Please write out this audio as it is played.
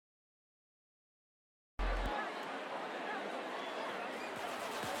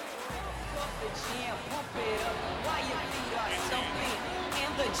jam, pump it up while your feet are stumping.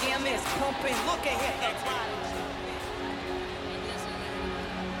 And the jam is pumping. Look ahead, the body.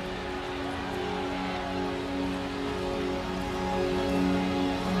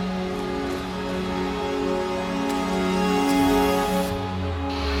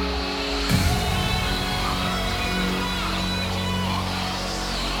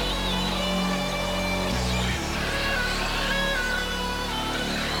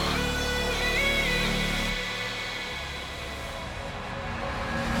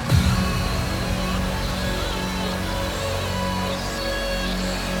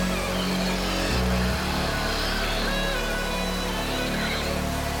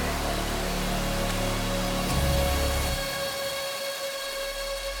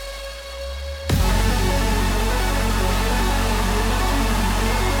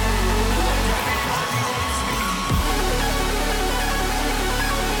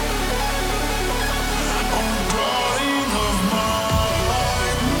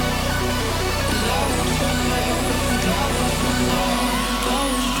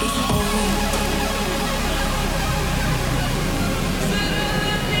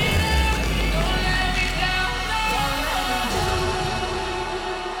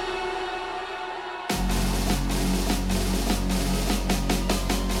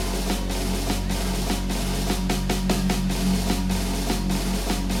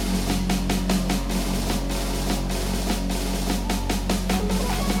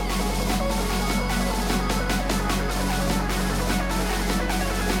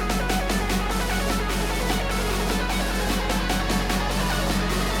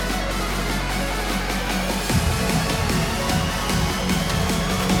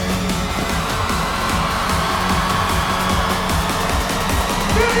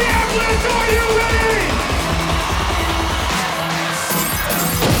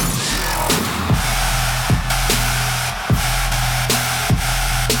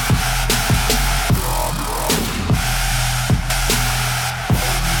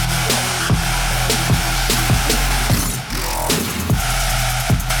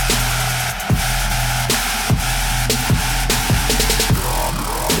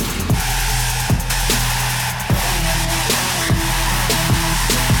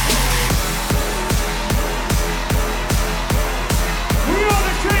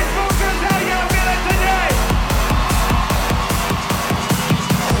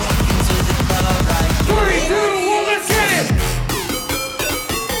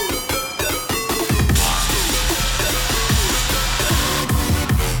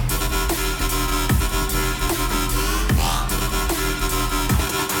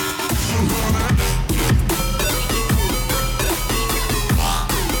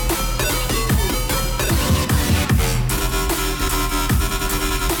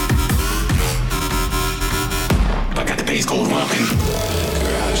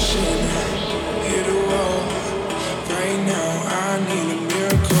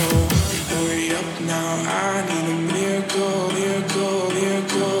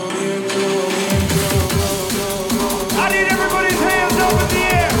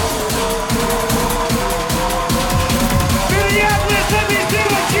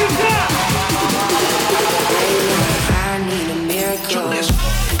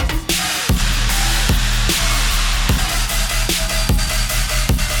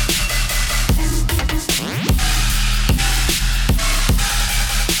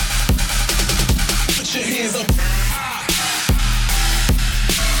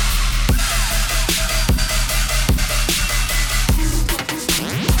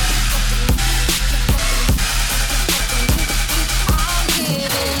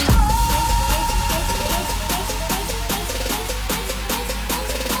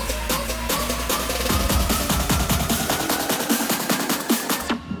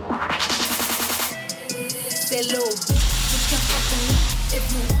 That little bitch, you can fuck with me if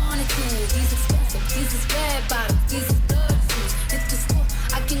you wanted to. These expensive, these is red bottoms, these is blood shoes. Hit the school,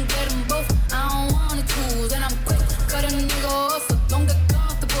 I can get them both. I don't wanna choose, and I'm quick, cut a nigga off, so don't get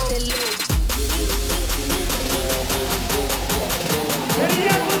comfortable. That little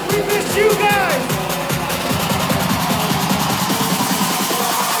Minneapolis, we missed you guys!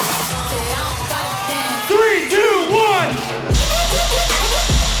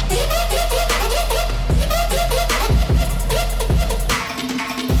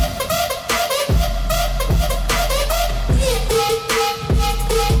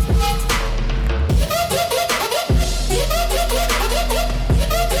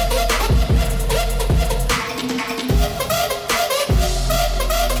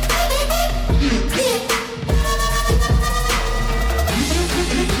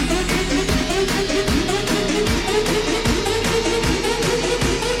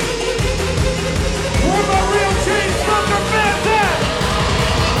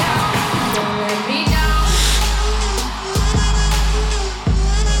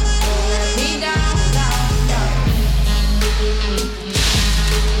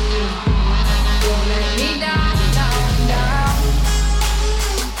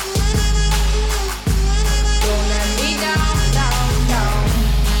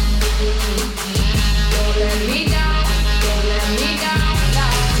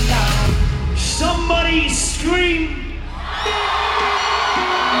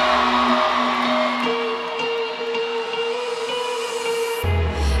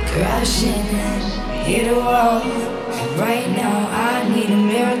 rushing in, hit a wall. Right now, I need a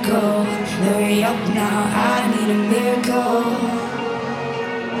miracle. Hurry up now, I need a miracle.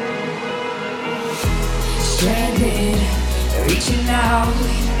 Stranded, reaching out.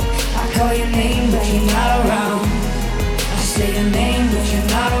 I call your name, but you're not around. I say your name, but you're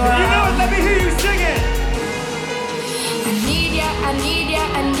not around. You know it, let me hear you sing it. I need ya, I need ya,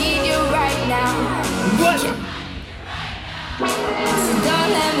 I need you right now. What? So don't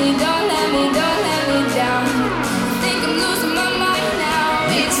let me down. Think I'm losing my mind now.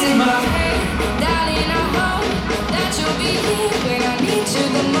 It's in my head, darling. I hope that you'll be here when I need you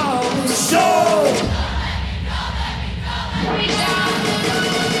the most. So Let me down.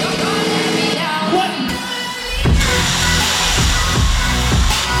 Don't let me down. what?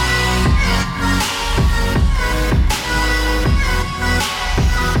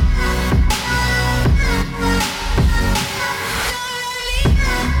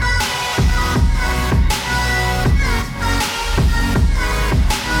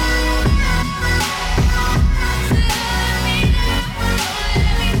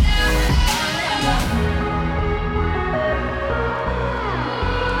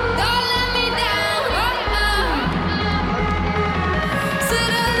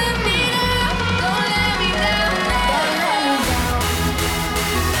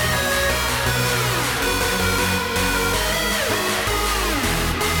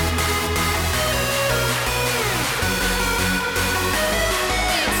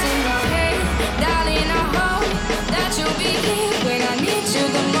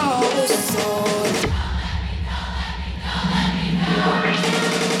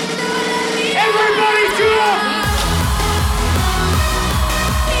 Everybody jump!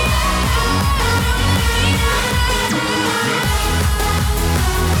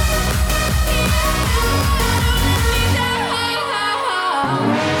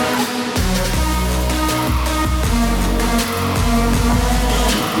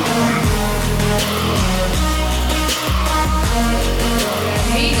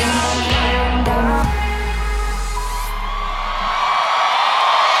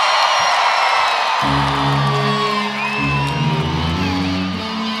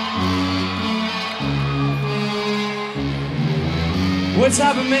 What's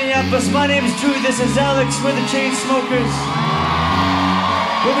up in Minneapolis? My name is Drew. This is Alex. We're the Chainsmokers.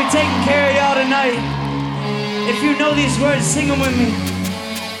 We'll be taking care of y'all tonight. If you know these words, sing them with me.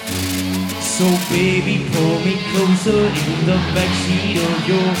 So baby, pull me closer in the backseat of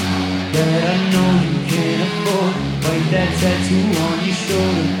your that I know you can't afford. Bite that tattoo on your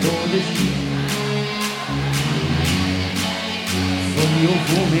shoulder for the heat. From your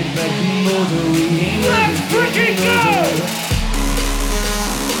woman back in Boulder, we ain't let's freaking go!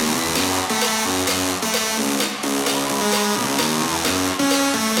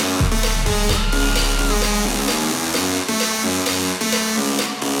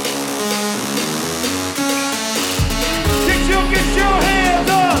 Get your hands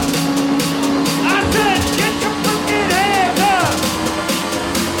up! I said, get your fucking hands up!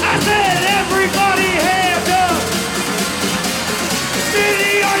 I said, everybody hands up!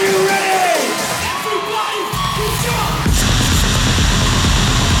 City, are you ready? Everybody, get your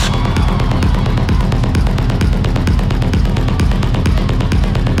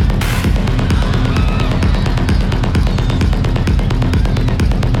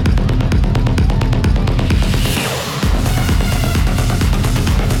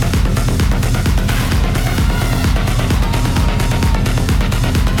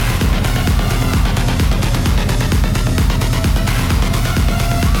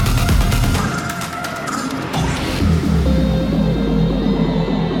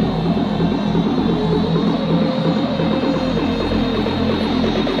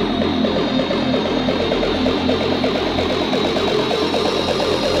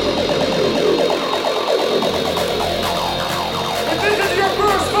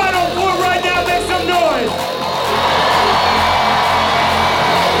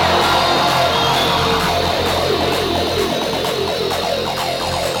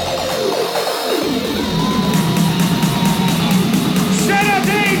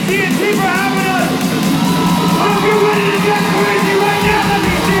AT&T for having us. Hope you're ready to get crazy right now. Let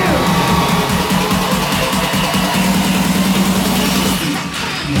me see you.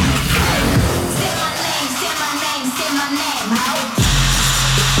 Say my name, say my name, say my name, ho.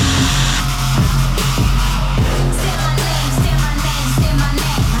 Say my name, say my name, say my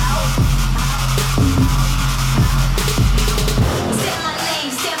name, ho. Say my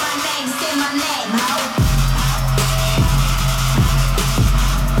name, say my name, say my name, ho.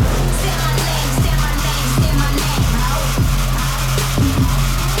 Say my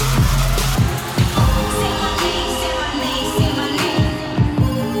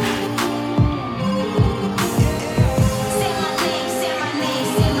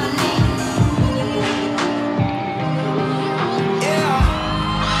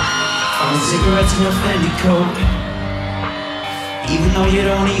cigarettes in your Fendi coat. Even though you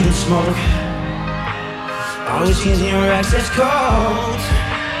don't even smoke, always changing your access codes.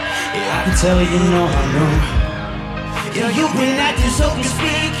 Yeah, I can tell you know I know. Yeah, you've been acting so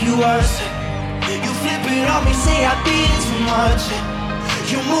conspicuous. You flip it on me, say I did too much.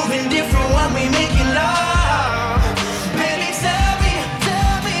 You're moving different when we making love. Baby, tell me,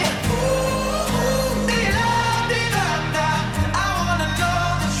 ooh, I wanna know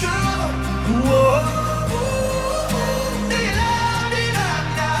the truth. Whoa.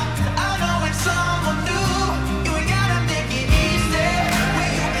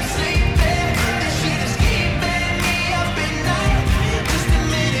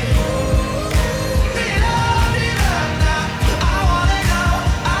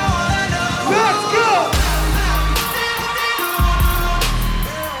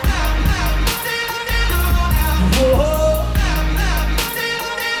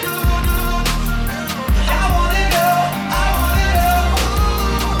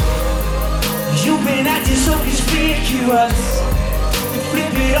 So conspicuous. You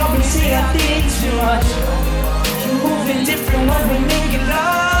flip it up and say I think too much. You're moving different when we make it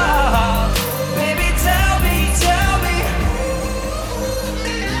love. Baby, tell me.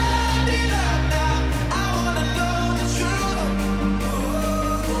 I wanna know the truth.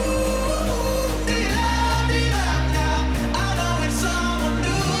 I know it's someone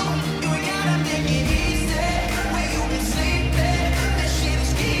new. You ain't gotta make it easy. Where you been sleeping? This shit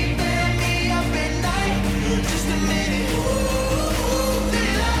is keeping me up at night. Just a minute.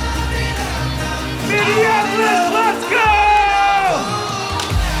 Minneapolis, let's go!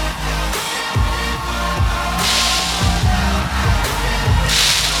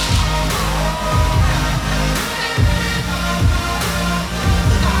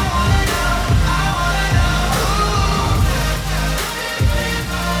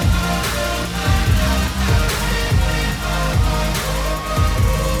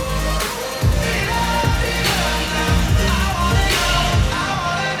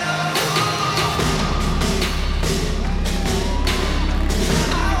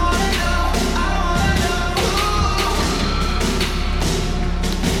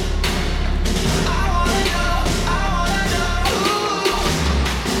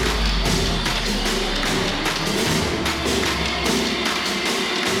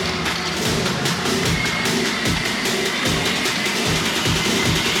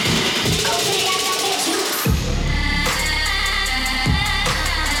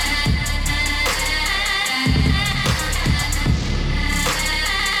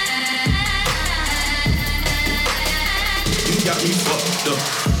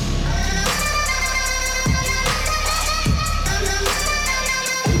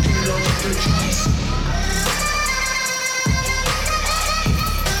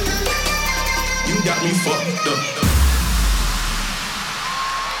 Got me fucked up.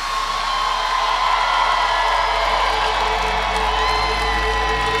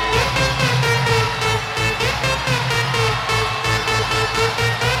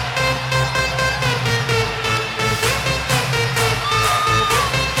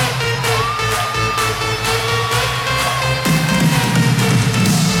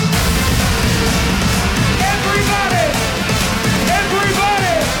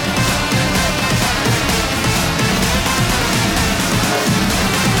 Everybody!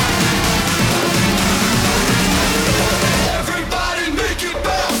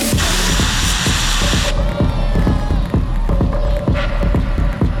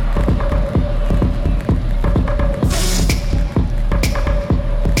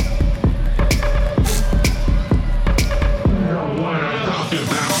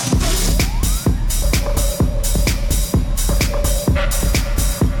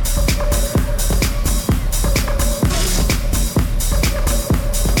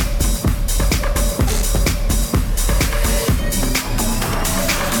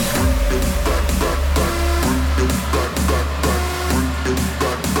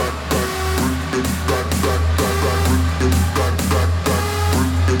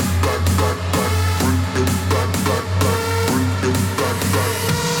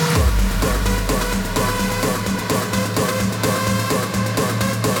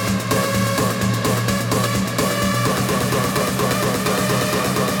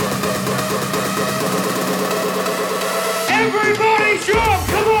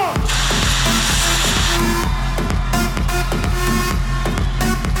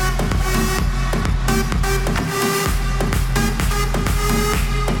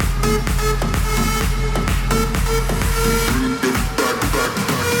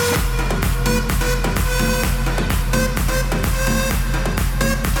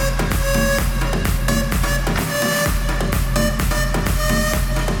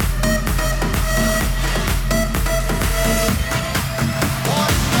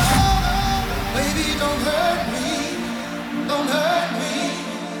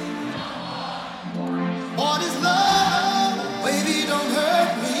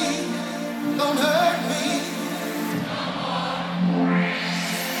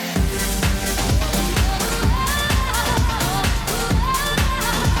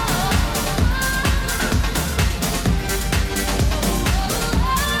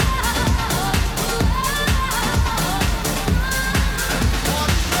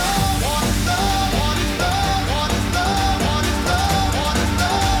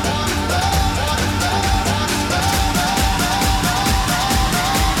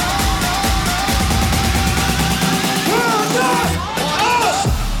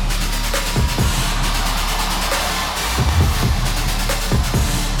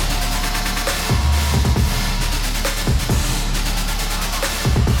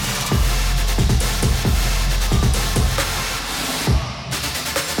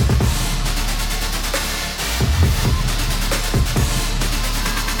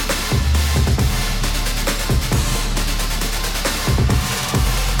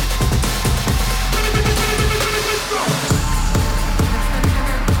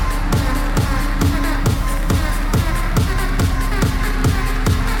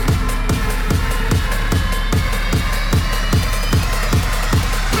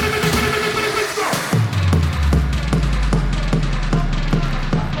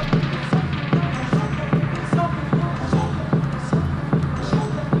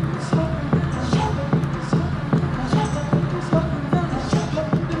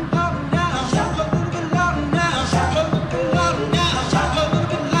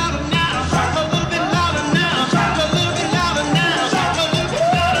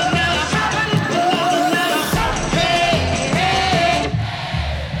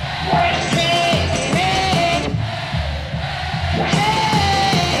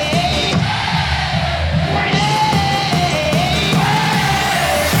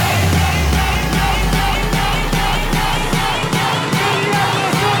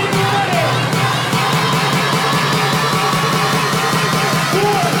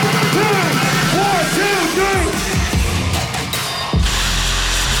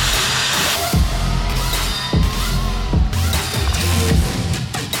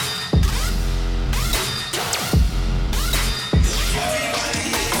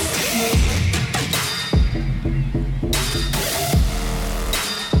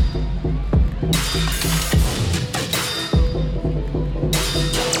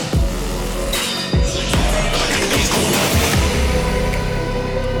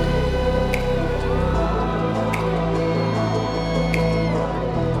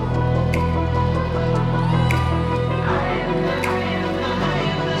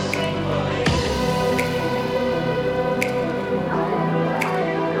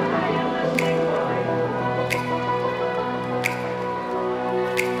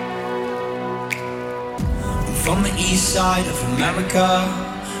 from the east side of America,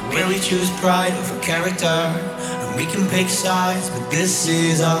 where we choose pride over character. And we can pick sides, but this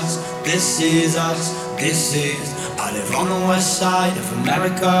is us, this is us, this is. I live on the west side of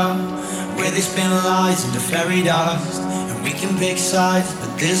America, where they spin lies into fairy dust. And we can pick sides,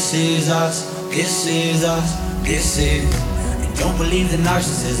 but this is us, this is us, this is. And don't believe the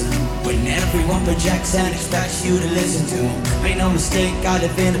narcissism when everyone projects and expects you to listen to them. Make no mistake, I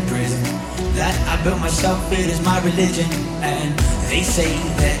live in a prison that I built myself, it is my religion. And they say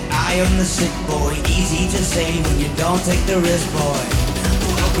that I am the sick boy. Easy to say when you don't take the risk, boy.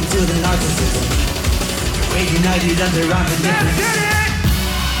 Welcome to the narcissism. We're united under our indifference.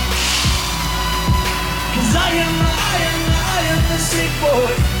 Cause I am the sick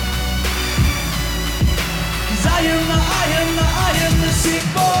boy. Cause I am the sick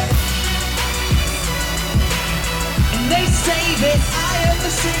boy. And they say that I am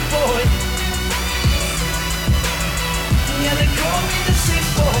the sick boy. Yeah, they call me the sick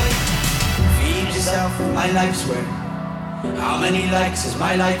boy. Feed yourself on my life's work. How many likes is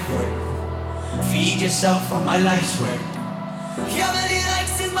my life worth? Feed yourself on my life's work. How many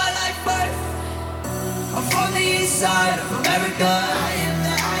likes is my life worth? I'm from the east side of America. I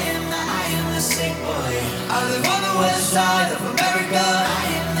am the sick boy. I live on the west side of America. I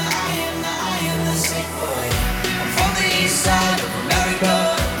am the sick boy. I'm from the east side of America.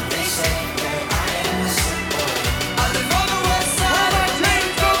 They say that I am the sick boy. I live on the west side of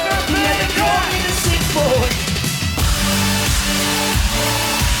America. Yeah, they call me the sick boy.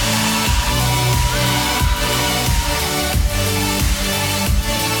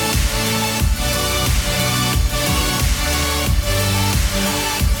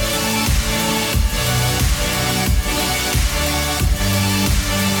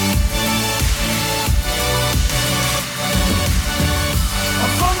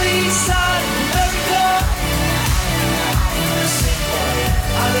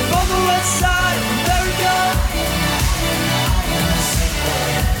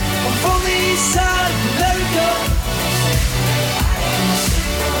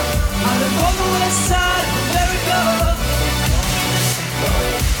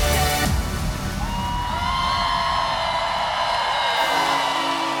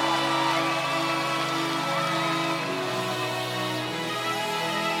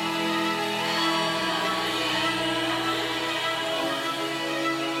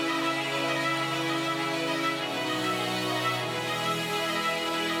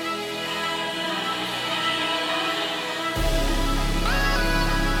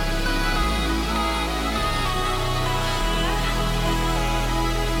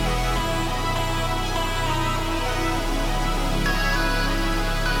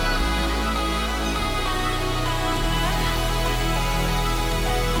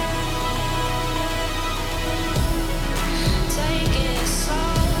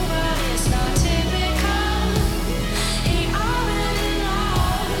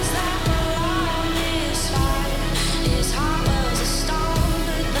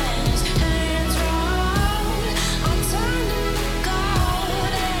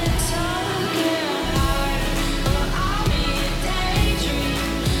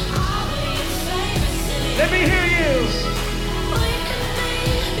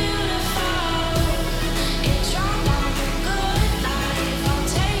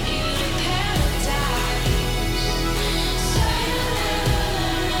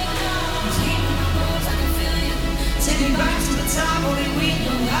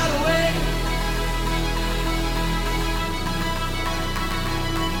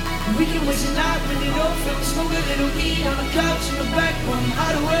 We can waste a night when you don't feel smoke a little weed on the couch in the back room,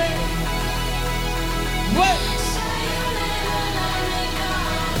 hideaway. What?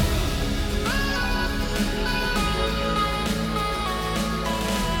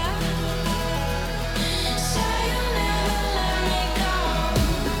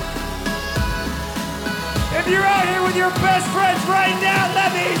 If you're out here with your best friends right now,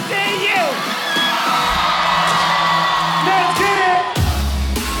 let me see you. Let's get it.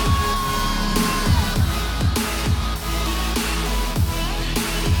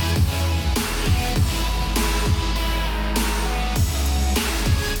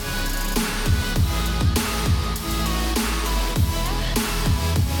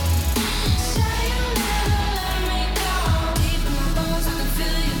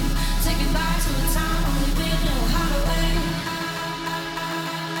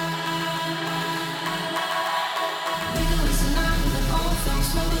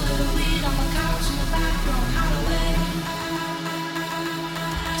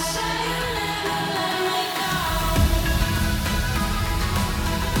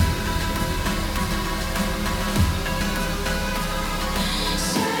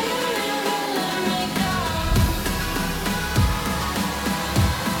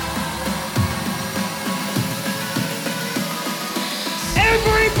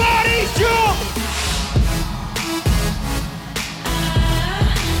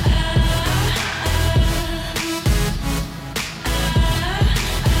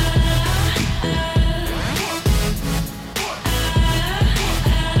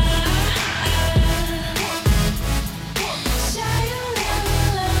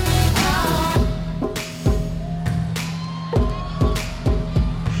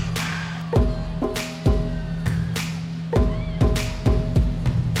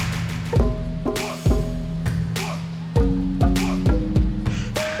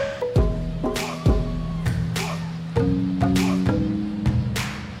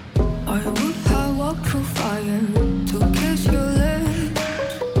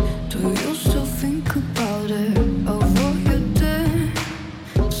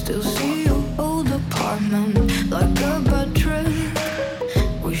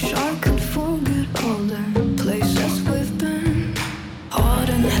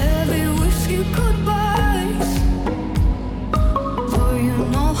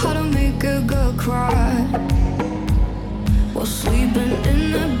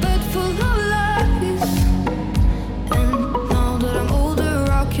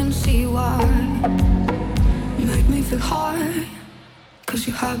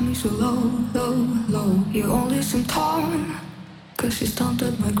 me so low, low, low. You only seem tall, cause you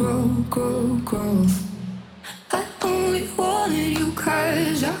stunted my growth. I only wanted you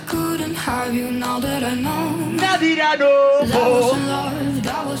cause I couldn't have you now that I know. Now that I know. That wasn't love,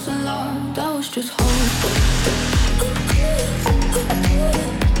 that wasn't love, that was just hope.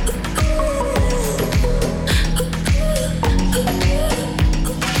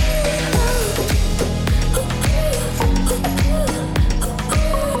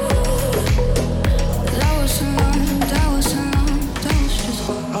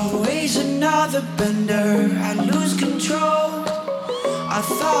 Another bender, I lose control. I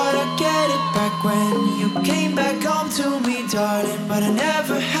thought I'd get it back when you came back home to me, darling. But I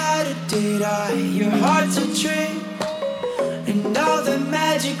never had a date. Your heart's a trick, and all the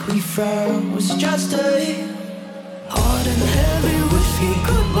magic we felt was just a hit. Hard and heavy whiskey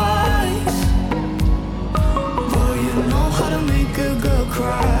goodbyes. Boy, you know how to make a girl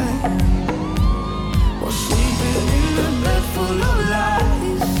cry. While sleeping in a bed full of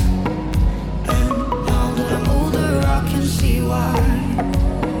lies. I'm older, I can see why.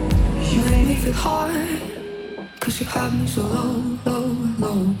 You made me feel hard, cause you had me so low, low,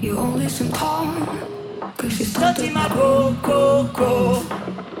 low. You only seem tall, cause you stunted my growth.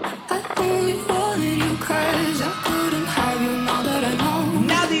 I only wanted you cause I couldn't have you now that I know.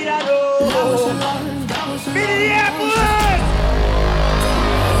 Now that I know. That wasn't love, that wasn't love. Minneapolis!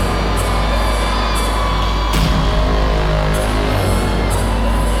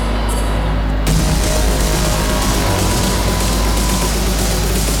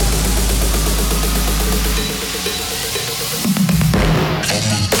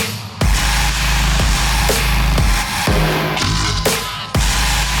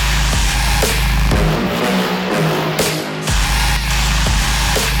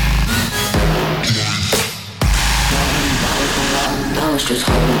 Just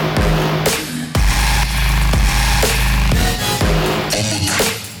hold.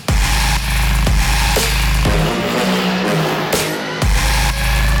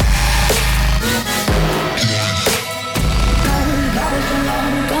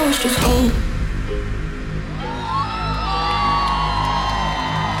 That was just hold.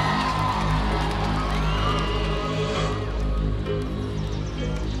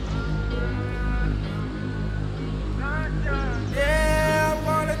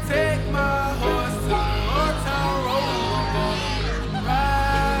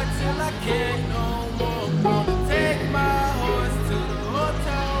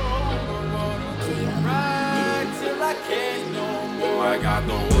 I got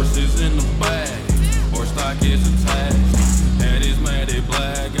the horses in the back, horse stock is attached. Head is matted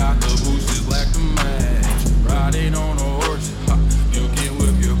black, got the boosters black to match. Riding on a horse, you can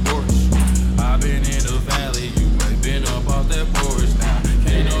whip your Porsche. I've been in the valley, you ain't been up off that porch. Now,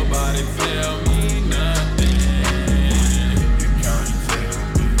 can't nobody tell me nothing. You can't tell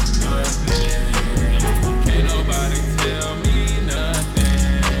me nothing. Can't nobody tell me nothing.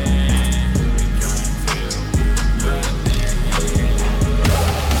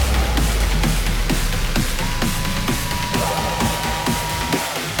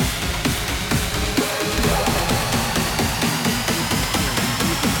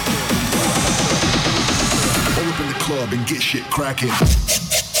 And get shit cracking.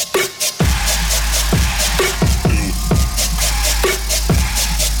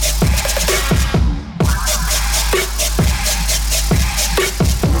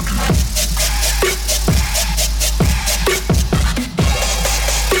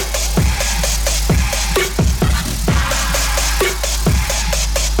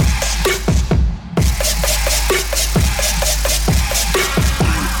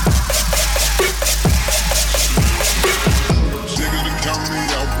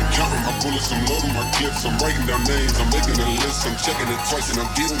 I'm writing down names, I'm making a list. I'm checking it twice and I'm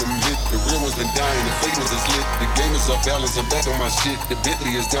getting them hit. The real ones been dying, the fake ones is lit. The game is off balance, I'm back on my shit. The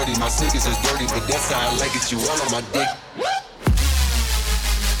Bentley is dirty, my sneakers is dirty, but that's how I like it, you all on my dick.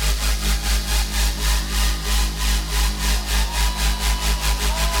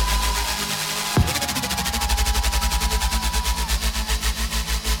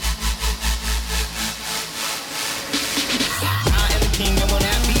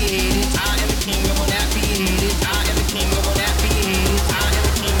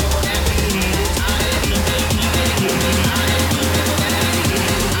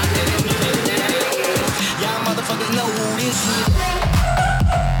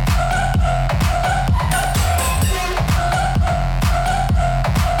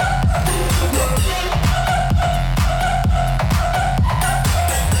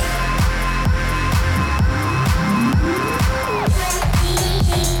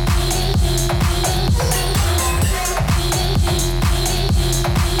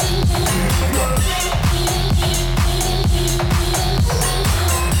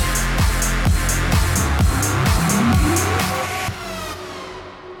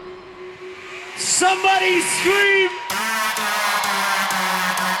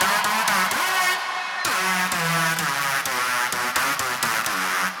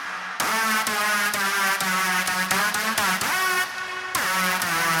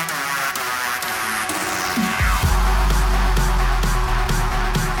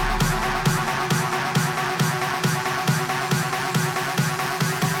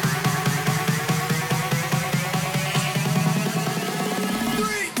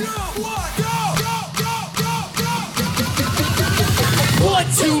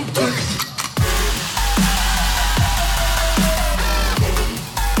 2, 3.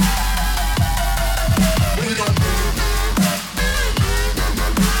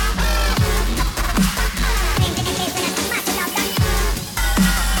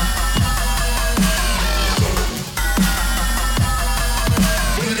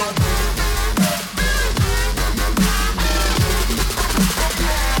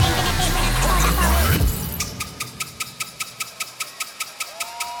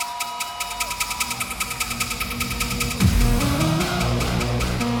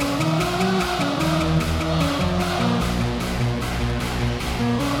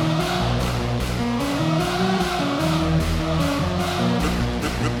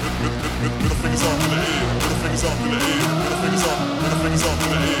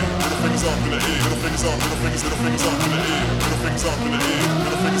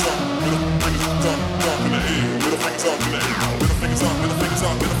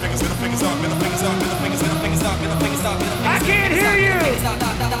 I can't hear you.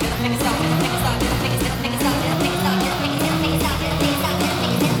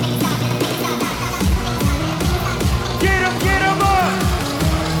 Get him up.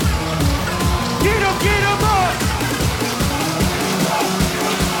 Get him up.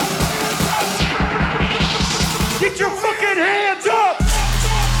 Get your fucking hands up.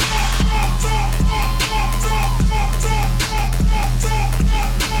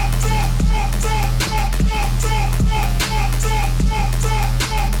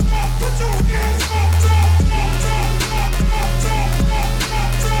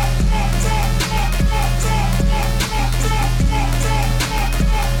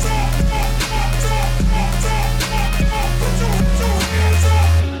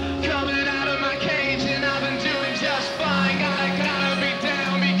 Coming out of my cage and I've been doing just fine. Gotta be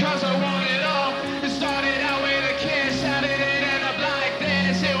down because I want it all. It started out with a kiss, how did it end up like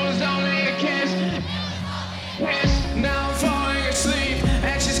this? It was only a kiss. Now I'm falling asleep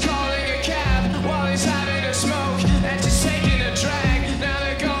and she's calling a cab while he's having a smoke and she's taking a drag. Now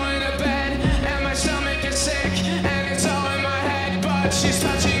they're going to bed and my stomach is sick and it's all in my head, but she's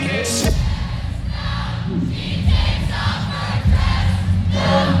touching his.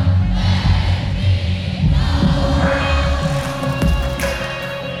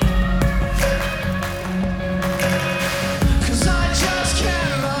 Cause I just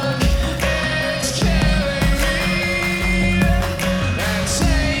can't look, it's killing me and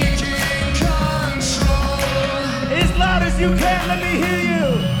taking control. As loud as you can, let me hear you.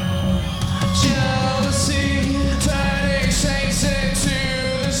 Jealousy, turning saints into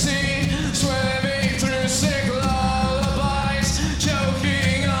the sea, swimming through sick lullabies,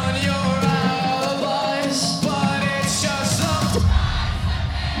 choking on your alibis. But it's just a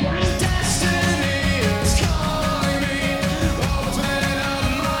destiny is calling me. Open up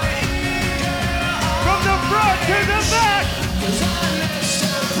my ear. From the front to the back. 'Cause I missed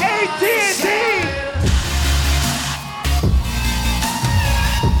a AT&T.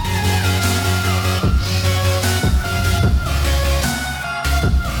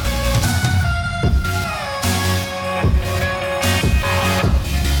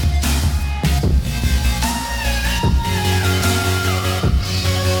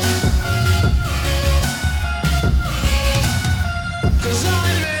 Cause I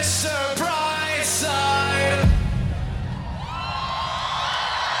missed a bright side.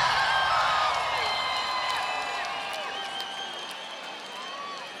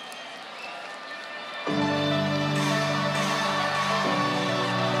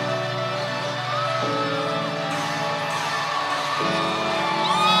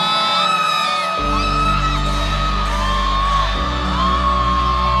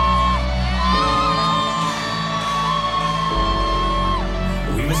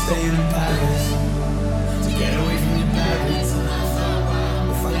 We were staying in Paris to get away from your parents.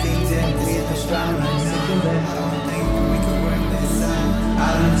 We're fucking dead, we hit the strong like cigarette. I don't think we could work this out. I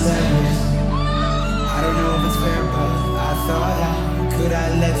don't tell you. I don't know if it's fair, but I thought could I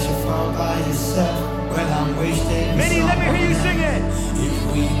let you fall by yourself? Well, I'm wasted. Minnie, let me hear you sing it. If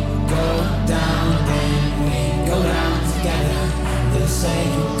we go down, then we go down together. They'll say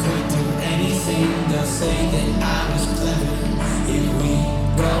you could do anything. They'll say that I was clever. If we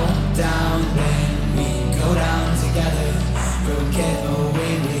go down, then we go down together. We'll get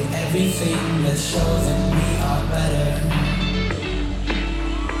away with everything. Let's show them we are better.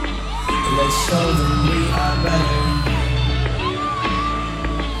 Let's show them we are better.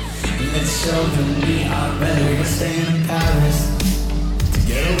 Let's show them we are better. We're staying in Paris to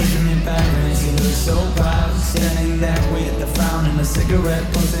get away from your parents. You look so proud, standing that way at the fountain, a cigarette,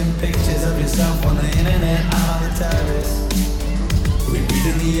 posting pictures of yourself on the internet. I'm on the terrace. We breathe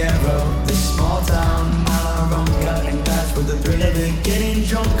in the air of this small town, on our own, cutting glass with the thrill of it, getting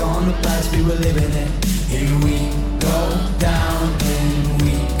drunk on the past we were living in. Here we go down, and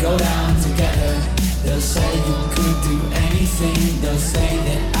we go down together. They'll say you could do anything, they'll say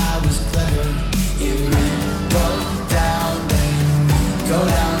that I was clever. Here we go down, and we go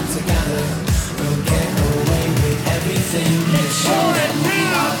down together. We'll get away with everything. Let's show that we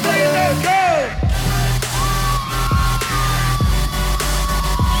are better.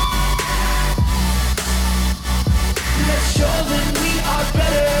 Let's show them we are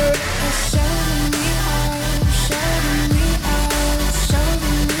better. Let's show them we are, show them we are, show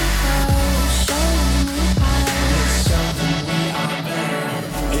them we are, show them we are. Let's show them we are better.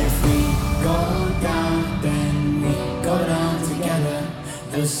 If we go down, then we go down together.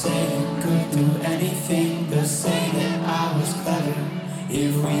 They'll say you could do anything, they'll say that I was clever.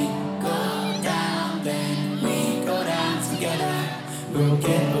 If we go down, then we go down together. We'll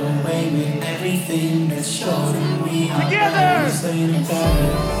get away with everything. Let's show them we are Together! better. Staying in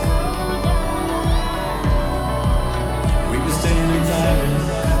Paris. We were staying in Paris.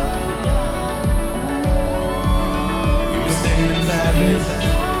 We were staying in Paris.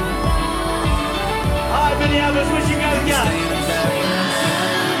 All right, Minneapolis, what you guys got?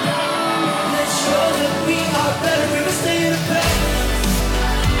 Let's show them we are better. We were staying in Paris.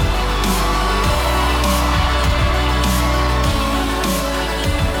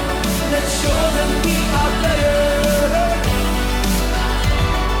 Let's show them we are better.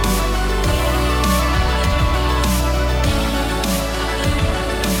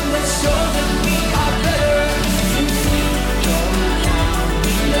 Let's show them we are better. If we go down,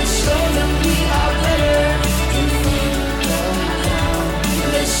 let's show them we are better. If we go down,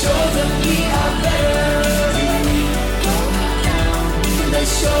 let's show them we are better. If we go down,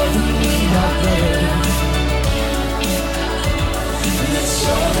 let's show them we are better. Let's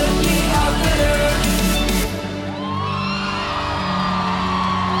show them we are better.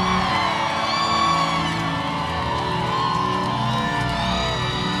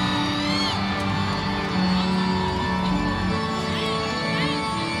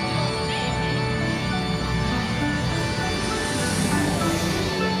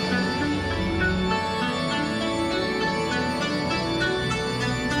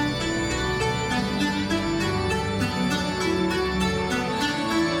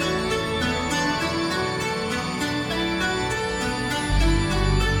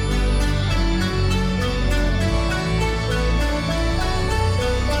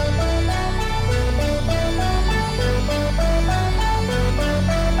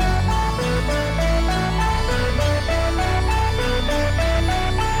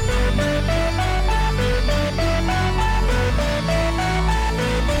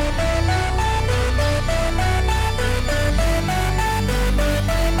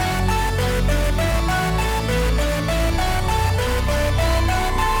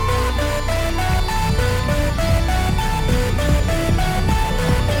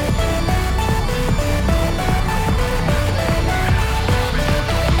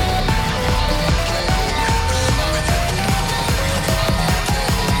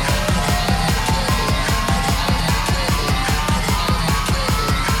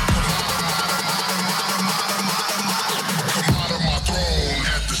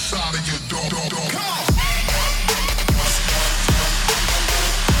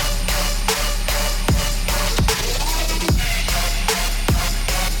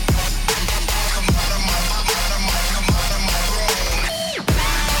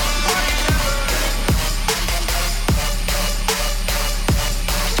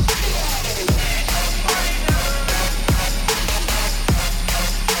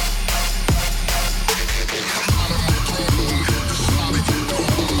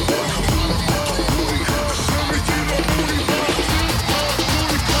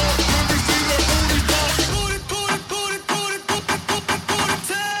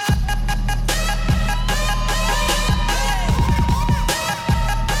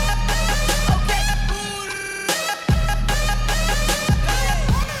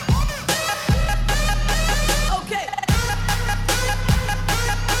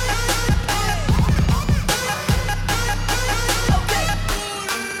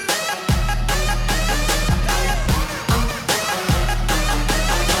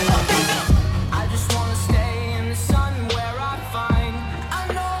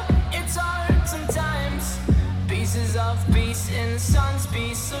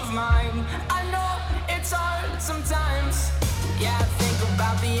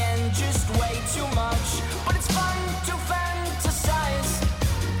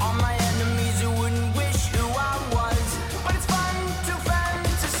 All my enemies who wouldn't wish who I was, but it's fun to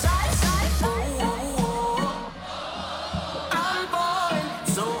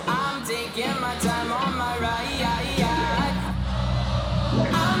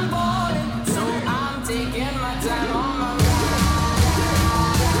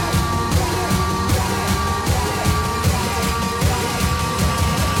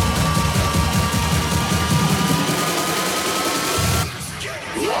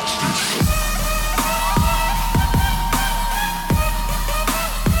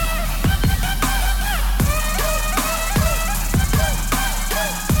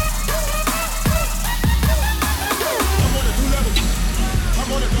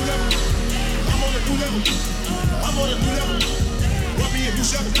you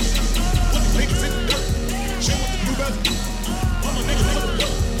shoving? Put these niggas in the dirt. Shit with the new bezel. I'm a nigga with the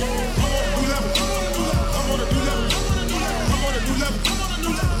dirt. I'm on a new level. I'm on a new level. I'm on a new level.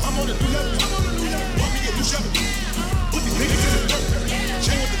 I'm on a new level. Want me get you shoving? Put these niggas in the dirt.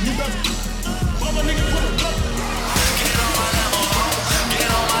 Shit with the new bezel. I'm a nigga with the dirt. Get on my level, get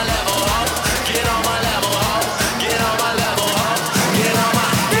on my level, get on my level, get on my level, get on my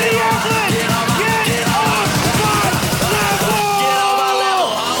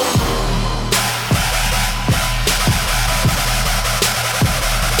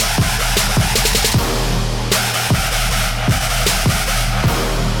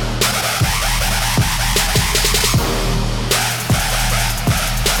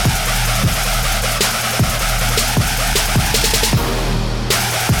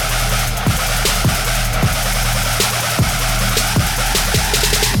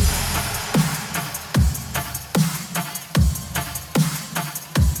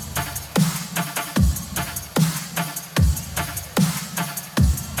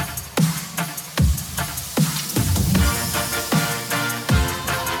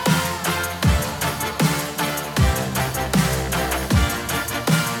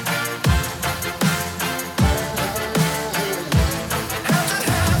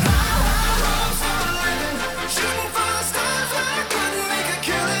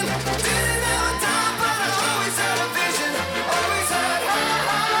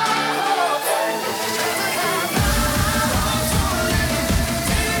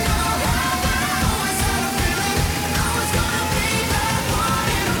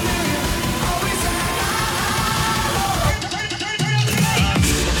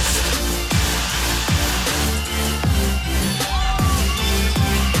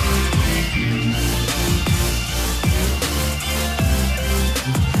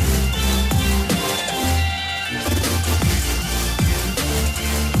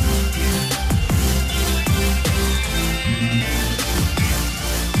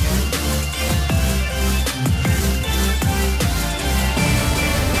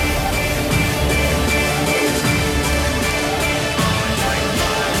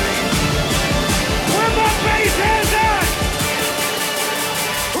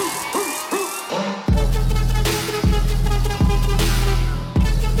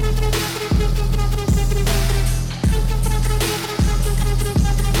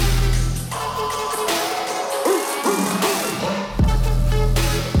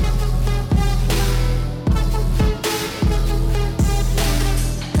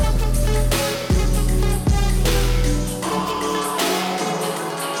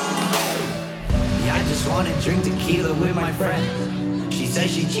Drink tequila with my friend. She says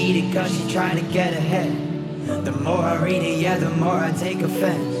she cheated cause she trying to get ahead. The more I read it, yeah, the more I take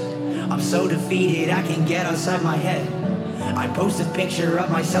offense. I'm so defeated, I can't get outside my head. I post a picture of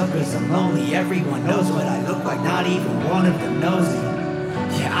myself cause I'm lonely. Everyone knows what I look like, not even one of them knows me.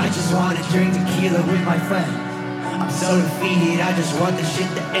 Yeah, I just wanna drink tequila with my friend. I'm so defeated, I just want this shit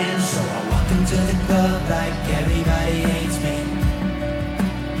to end. So I walk into the club like everybody hates me.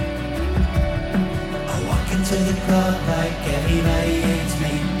 To the club like everybody hates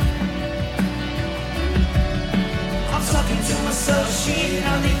me. I'm talking to myself, shit,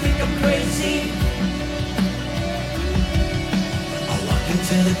 now they think I'm crazy. I walk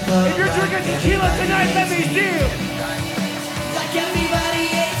into the club. If you're drinking tequila tonight, let me see you. Like everybody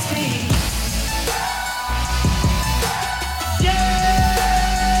hates me.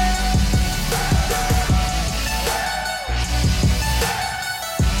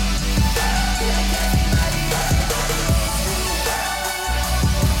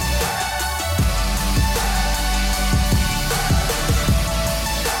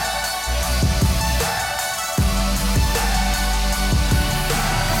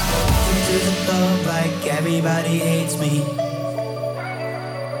 Like everybody hates me.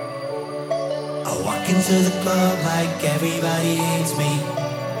 I walk into the club like everybody hates me.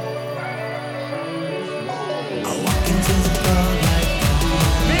 I walk into the club like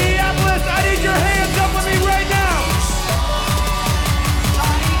Minneapolis, I need your hands up with me right now.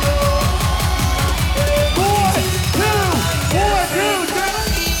 4, 2, 1, 2, 3.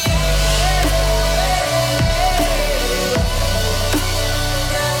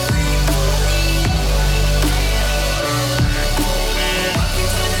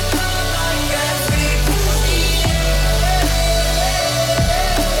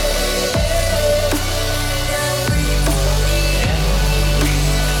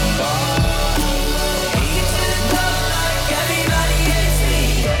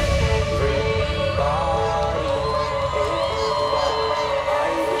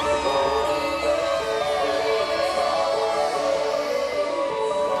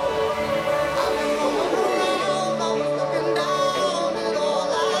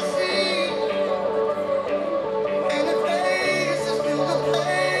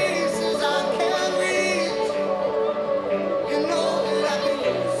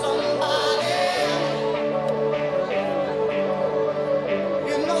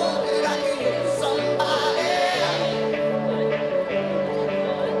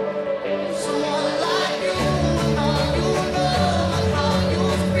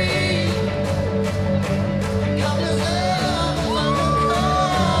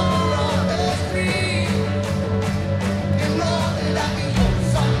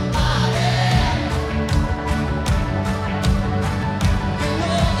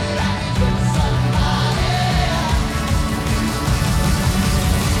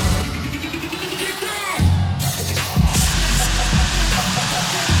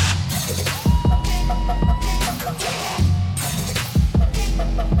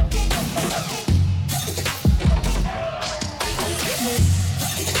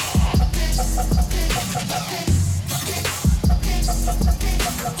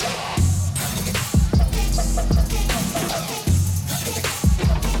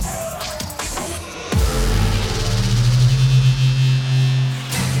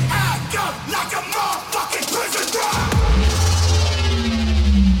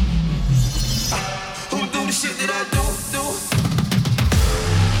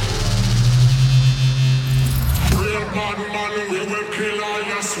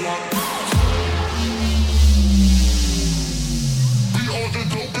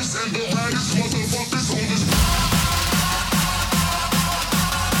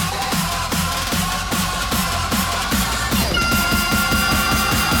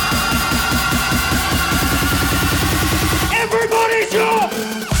 y'all!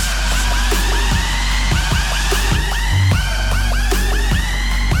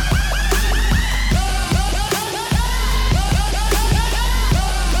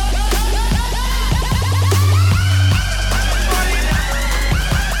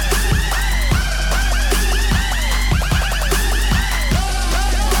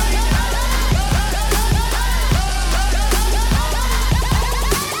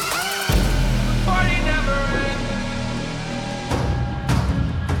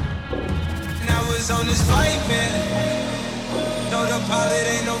 On this fight, man. No, the pilot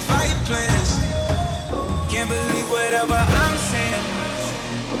ain't no fight plans. Can't believe whatever I'm saying.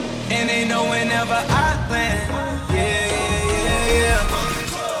 And they know whenever I land. Yeah, yeah, yeah, yeah.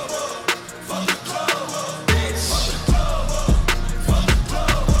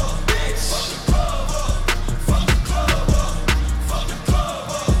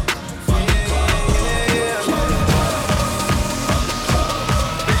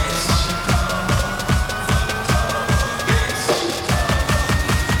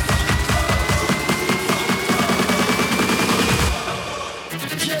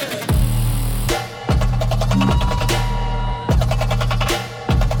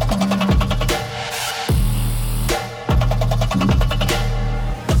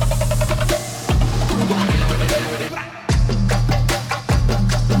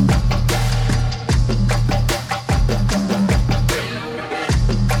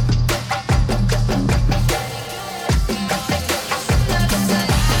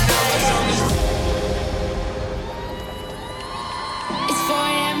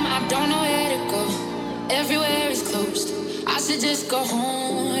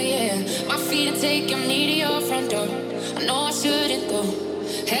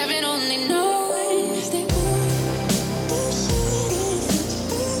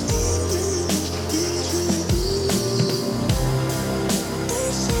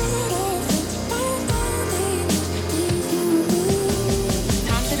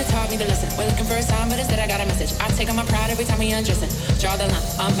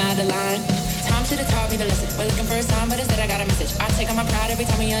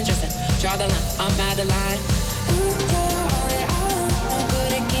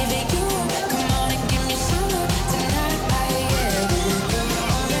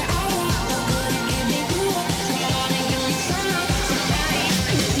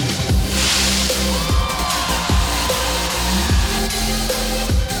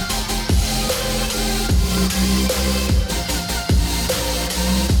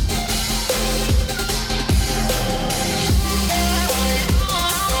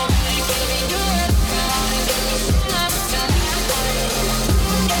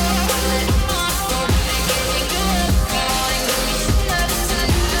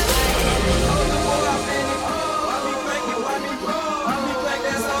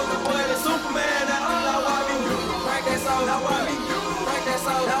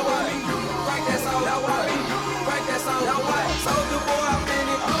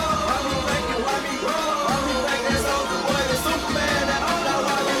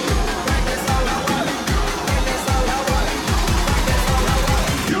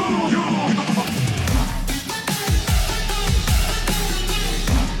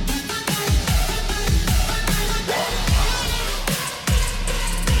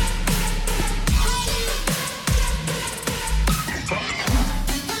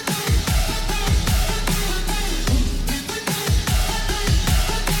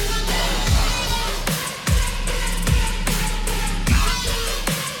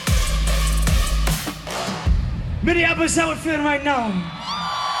 Minneapolis, how we feeling right now?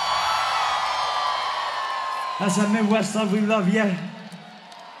 That's that Midwest love we love, yeah.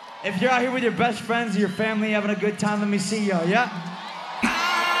 If you're out here with your best friends or your family having a good time, let me see y'all, yeah?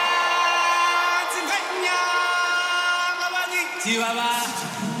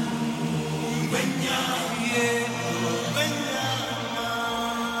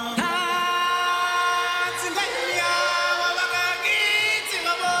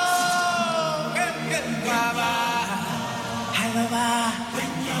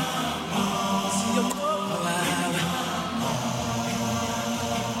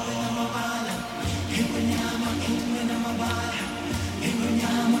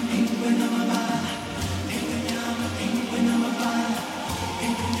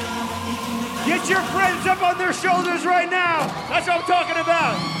 Get your friends up on their shoulders right now. That's what I'm talking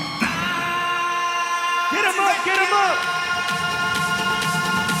about. Get them up, get them up.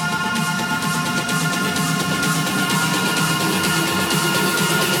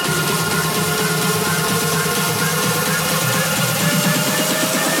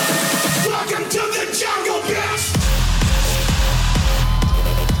 Welcome to the jungle, bitch.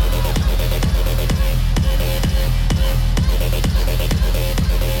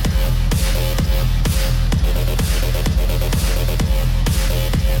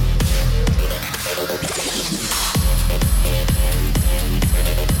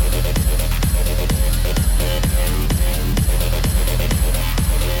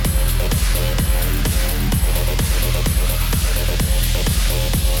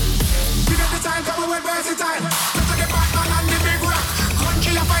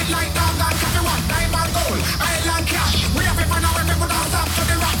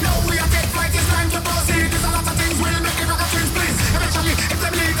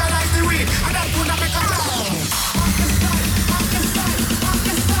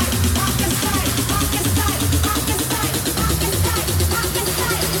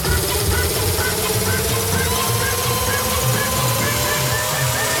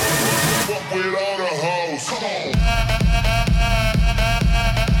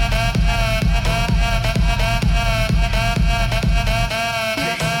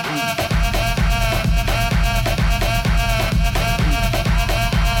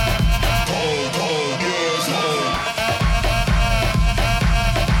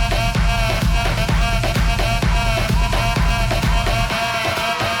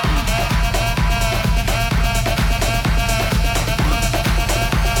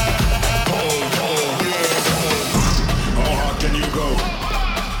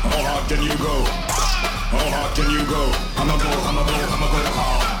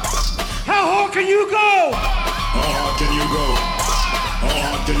 you go? How hard can you go? How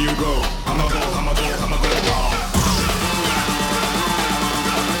hard can you go? I'ma go, I'ma go, I'ma go.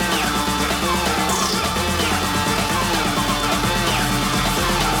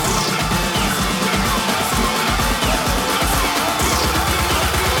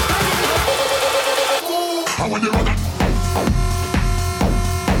 I want you to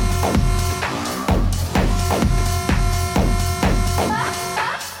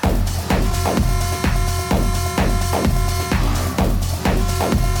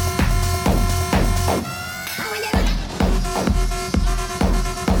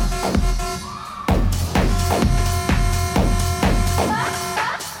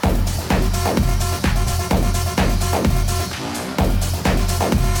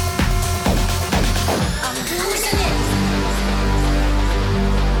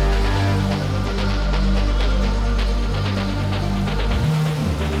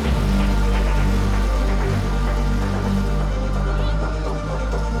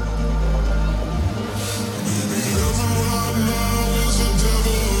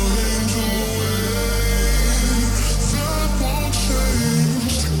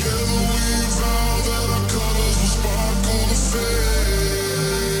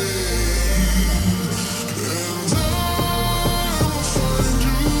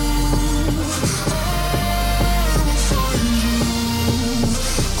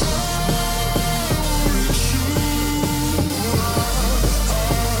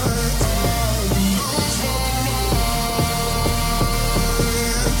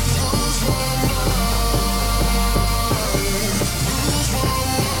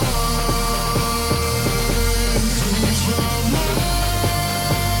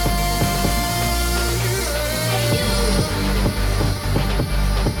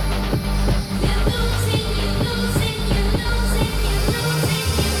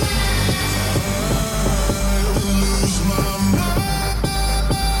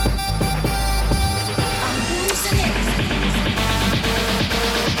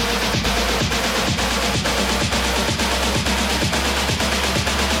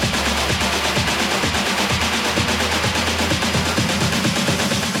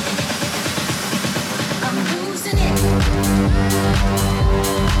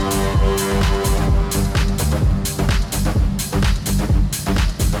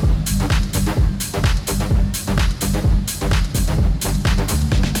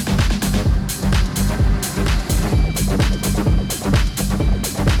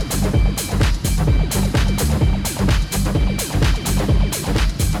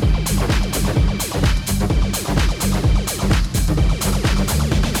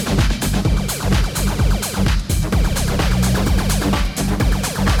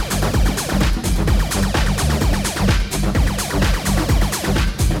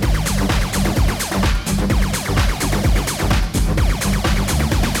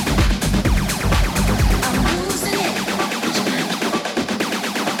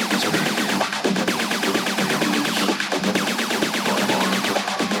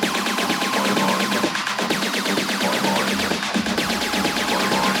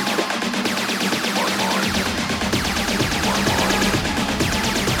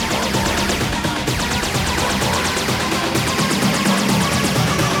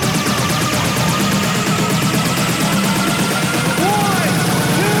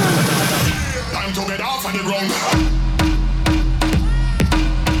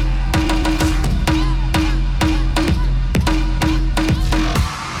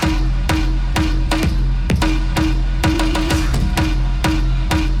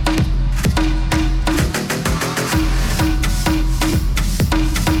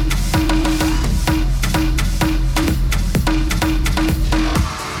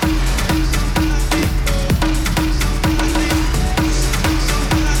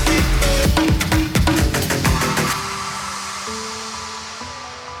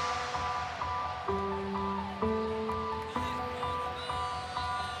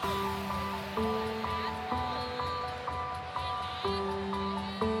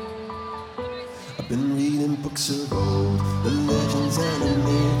Been reading books of old, the legends and the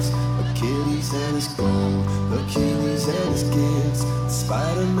myths, Achilles and his gold, Achilles and his gifts,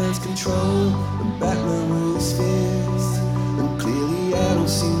 Spider-Man's control, and Batman with his fist. And clearly I don't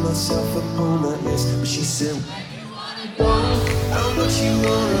see myself upon that list. But she said, how much you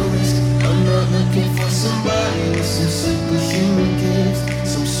wanna risk? I'm not looking for somebody with some superhuman gifts,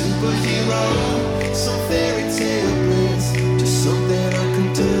 some superhero, some fairy tale bliss, just something I can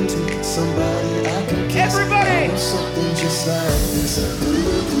turn to, somebody I can kiss. Everybody! I want something just like this.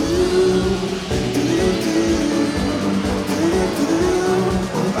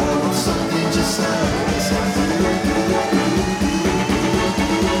 I want something just like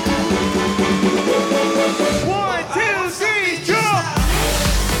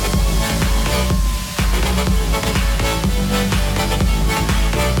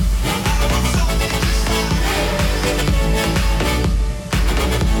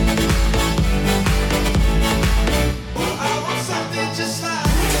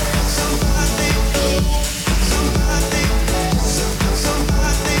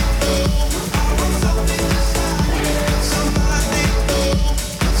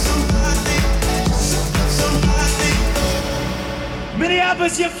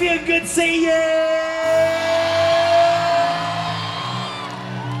Minneapolis, you feel good, say yeah!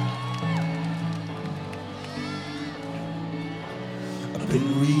 I've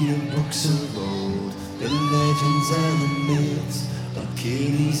been reading books of old, the legends and the myths,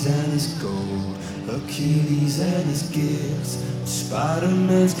 Achilles and his gold, Achilles and his gifts,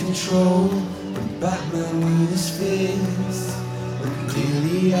 Spider-Man's control, and Batman with his fists. And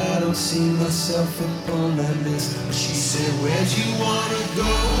clearly I don't see myself upon that list. But she said, where'd you wanna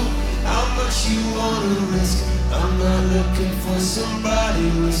go? How much you wanna risk? I'm not looking for somebody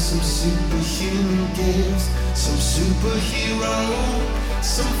with some superhuman gifts, some superhero,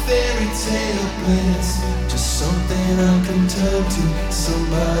 some fairy tale bliss. Just something I can turn to,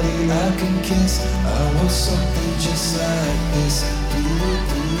 somebody I can kiss. I want something just like this.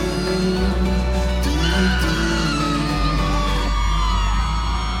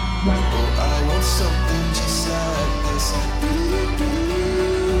 Oh, I want something just like this.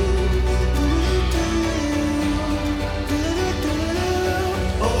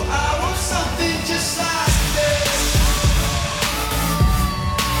 Oh, I want something just like this.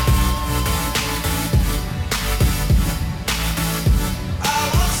 I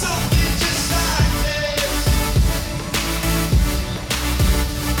want something just like this.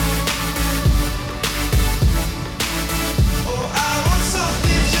 Oh, I want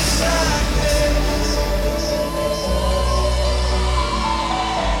something just like this.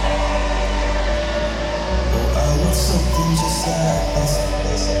 Oh, I want something just like this.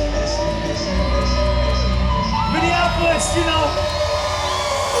 Minneapolis, you know.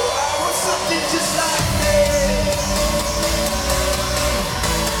 Oh, I want something just like this.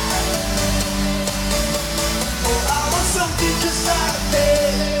 Oh, I want something just like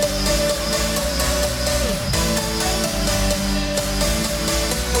this.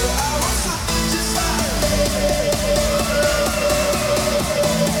 Oh, I want something just like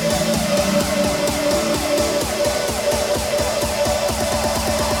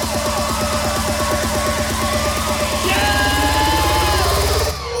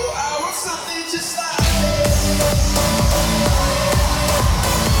Oh, I want something just like this.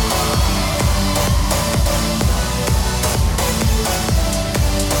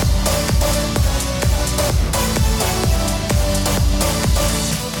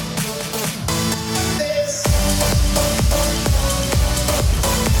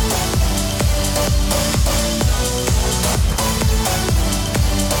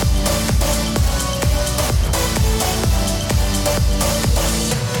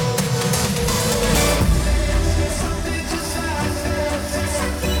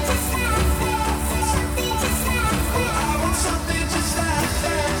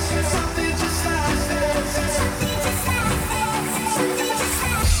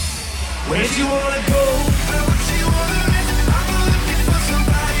 Where'd you wanna go?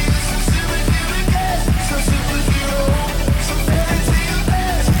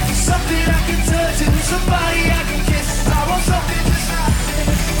 Something I can touch and somebody I can kiss. I want something just like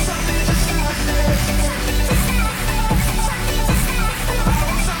this. Something just like this. I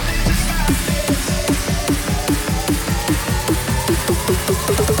want something just like this.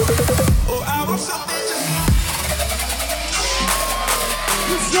 Oh, I want something just like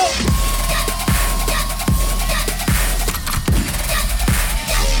Let's go.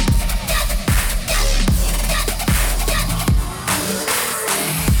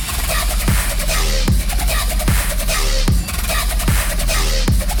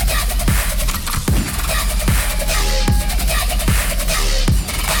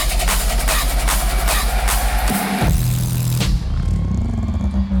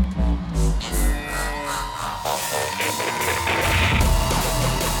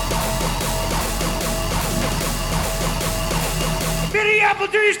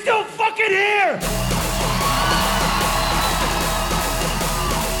 Minneapolis, are you still fucking here?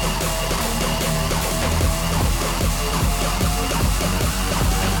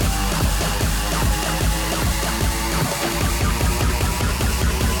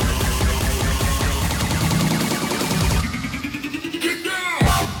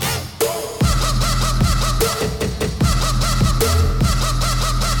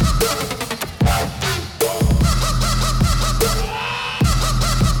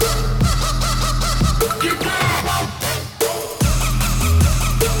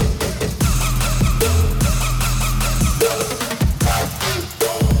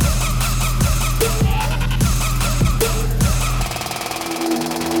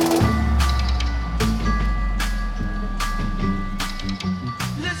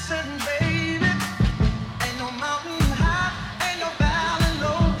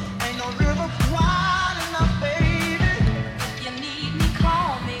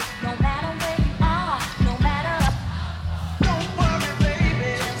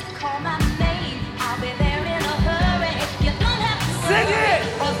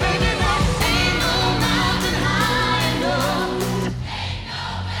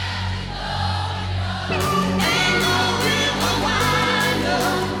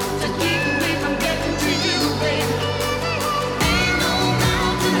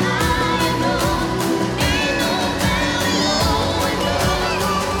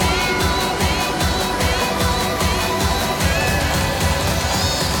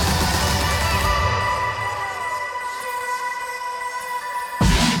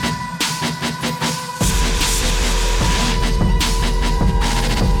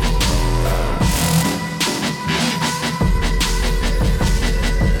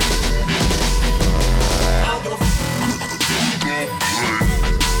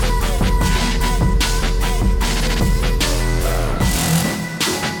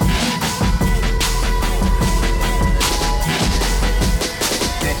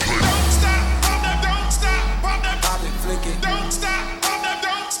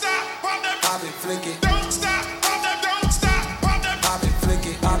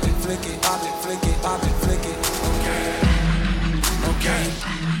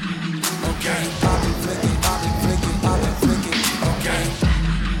 okay. Pop it, flick it, pop it, flick it, pop it, flick it, okay.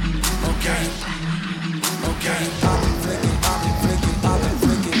 Okay. Okay. Pop it, flick it, pop it, flick it, pop it,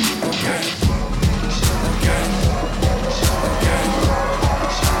 flick it, okay. Okay. Okay.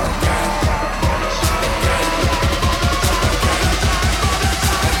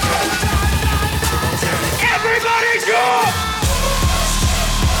 Everybody jump!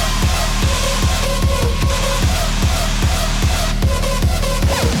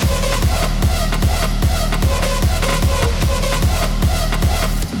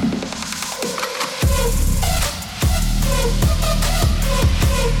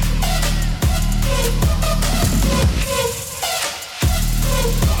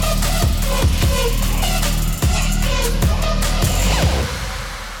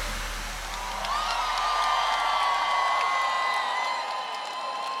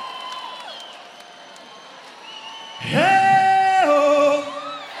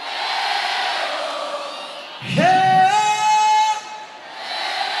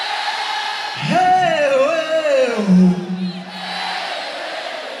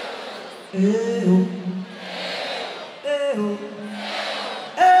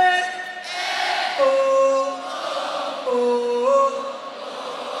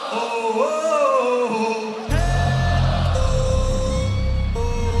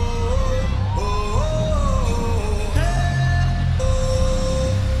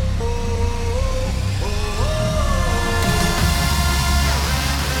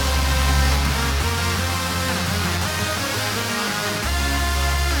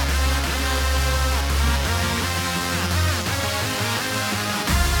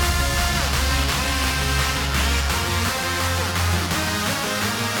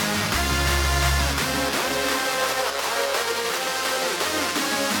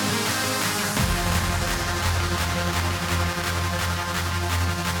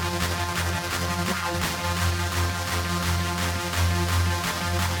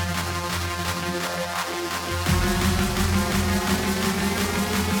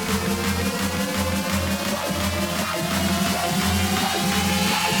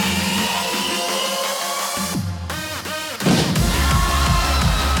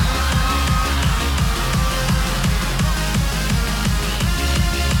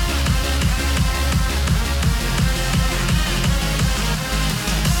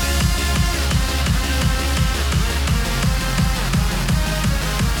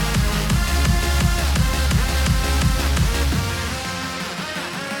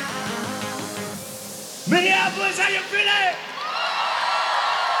 Minneapolis, how you feeling?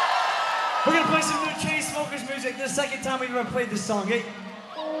 We're gonna play some new Chainsmokers music. This is the second time we've ever played this song, eh?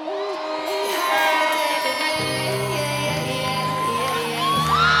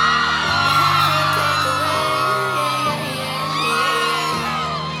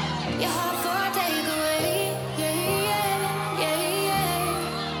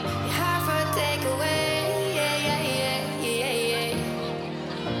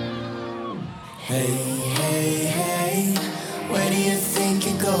 Hey, hey, hey, where do you think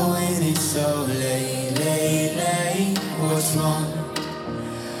you're going? It's so late, late, late. What's wrong?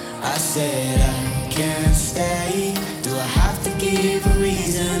 I said I can't stay. Do I have to give a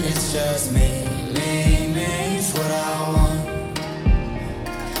reason? It's just me, it's what I want.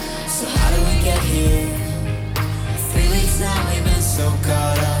 So how do we get here? 3 weeks now we've been so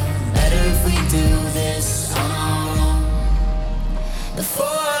caught up. Better if we do this on our own. Before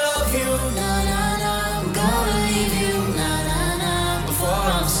I love you, I'm gonna leave you, before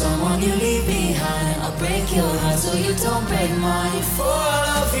I'm someone you leave behind, I'll break your heart so you don't break mine. Before I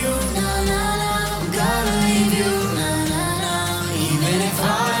love you, I'm gonna leave you, even if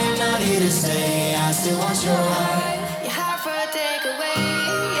I'm not here to stay, I still want your heart. Your heart for a takeaway,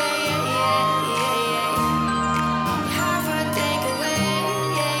 your heart for a takeaway,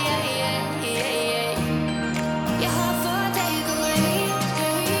 your heart for a takeaway.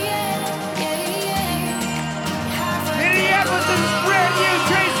 Minneapolis is brand new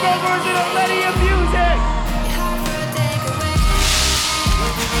Chainsmokers and a lady of music.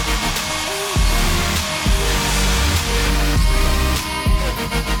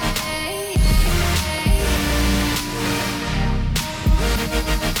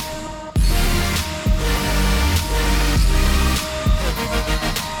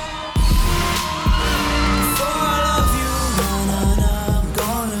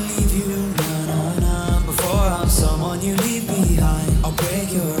 You leave behind, I'll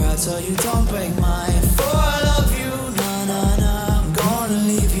break your heart so you don't break mine. For I love you, I'm gonna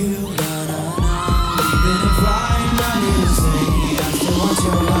leave you, even if I'm not here to stay, I still want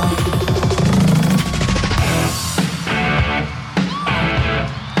your life.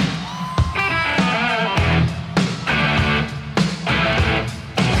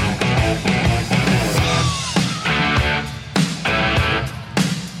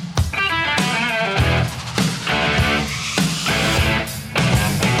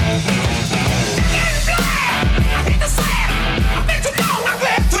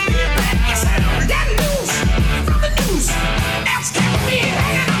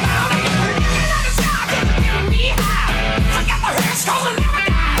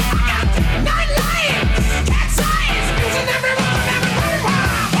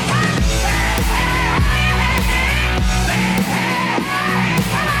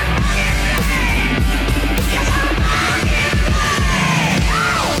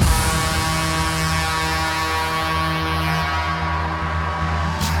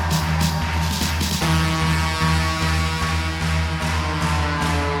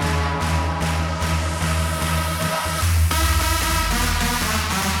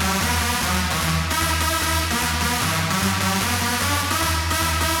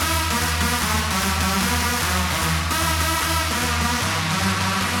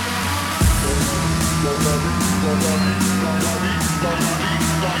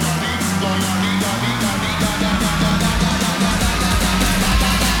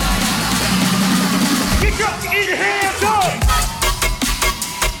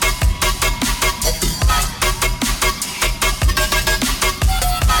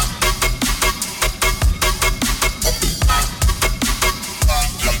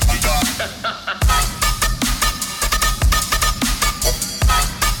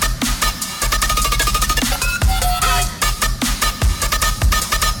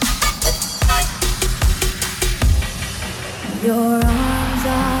 Your arms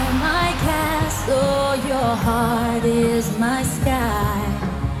are my castle, your heart is my sky.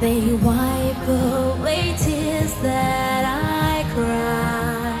 They wipe away tears that I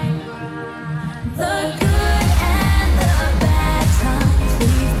cry. The good and the bad times,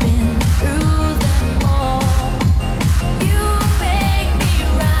 we've been through them all. You make me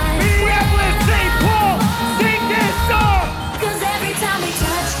right. Minneapolis, St. Paul, sing this song! 'Cause every time we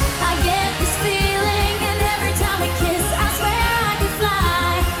touch, I get this feeling, and every time we kiss, I swear I could fly.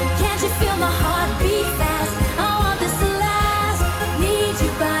 Can't you feel my heart beat fast? I want this to last. Need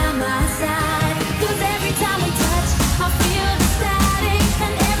you by my side. 'Cause every time we touch, I feel the static,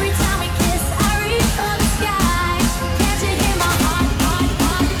 and every time we kiss, I reach for the sky. Can't you hear my heart?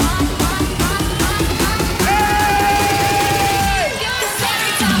 Hey! 'Cause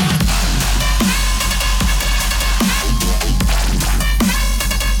every time.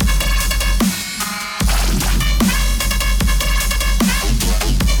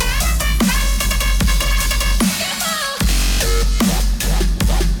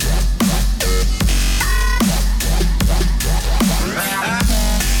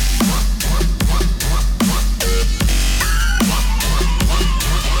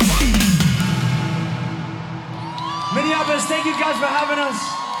 Minneapolis, thank you guys for having us.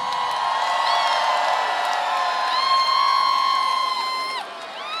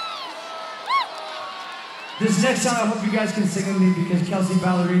 This next song, I hope you guys can sing with me because Kelsey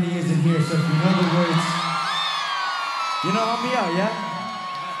Ballerini isn't here, so if you know the words, you know, help me out, yeah?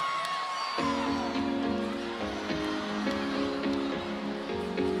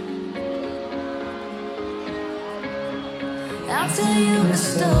 I'll tell you a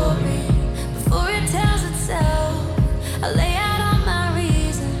story before it tells itself. I lay out all my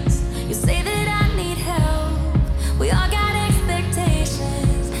reasons. You say that I need help. We all got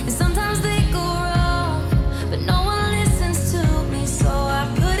expectations, and sometimes they go wrong. But no one listens to me, so I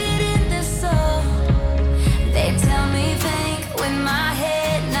put it in this song. They tell me think with my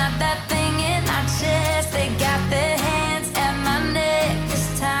head, not that thing in my chest. They got their hands at my neck this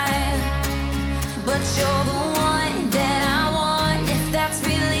time, but you're the one that I want. If that's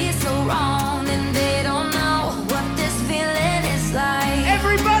really so wrong, then they don't know what this feeling is like.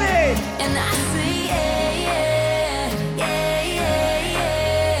 Everybody! And I say yeah, yeah, yeah, yeah, yeah,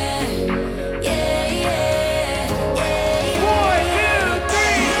 yeah, yeah, yeah. 1, 2,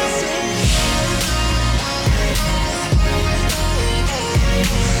 3!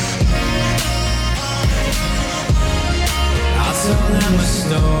 I'll tell them a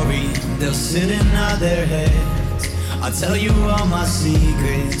story, they'll sit and nod their heads. I'll tell you all my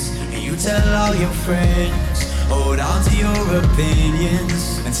secrets, and you tell all your friends. Hold on to your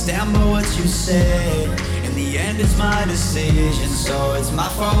opinions, and stand by what you said. In the end it's my decision, so it's my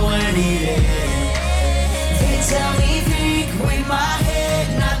fault when it ends. They tell me think with my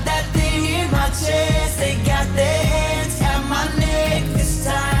head, not that thing in my chest. They got their hands at my neck this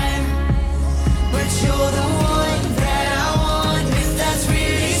time, but you're the one that I want. If that's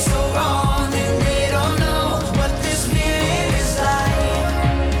really so wrong, then they don't know what this feeling is like.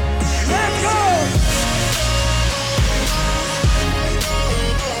 Let's go!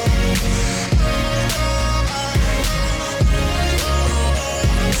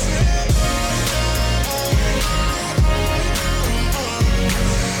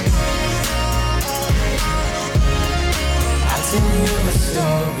 I'll tell you a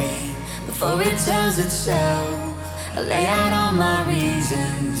story before it tells itself. I lay out all my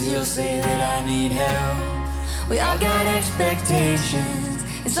reasons, you'll say that I need help. We all got expectations,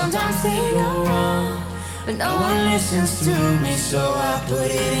 and sometimes they go wrong, but no one listens to me, so I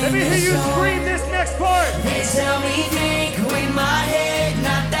put it in Let me hear this you song. scream this next part! They tell me think with my head,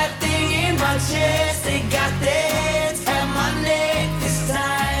 not that thing in my chest. They got their heads at my neck this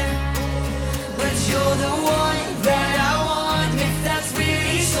time, but you're the one that I want. If that's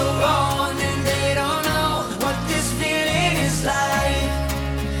really so wrong, then they don't know what this feeling is like.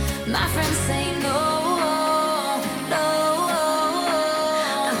 My friends say no, no,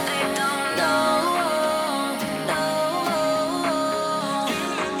 and they don't know, no.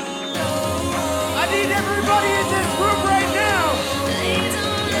 I need everybody in this room right now! They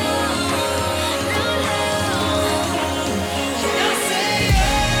don't know, no, no. Say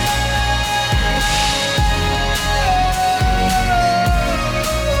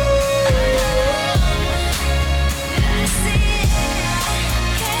I see it.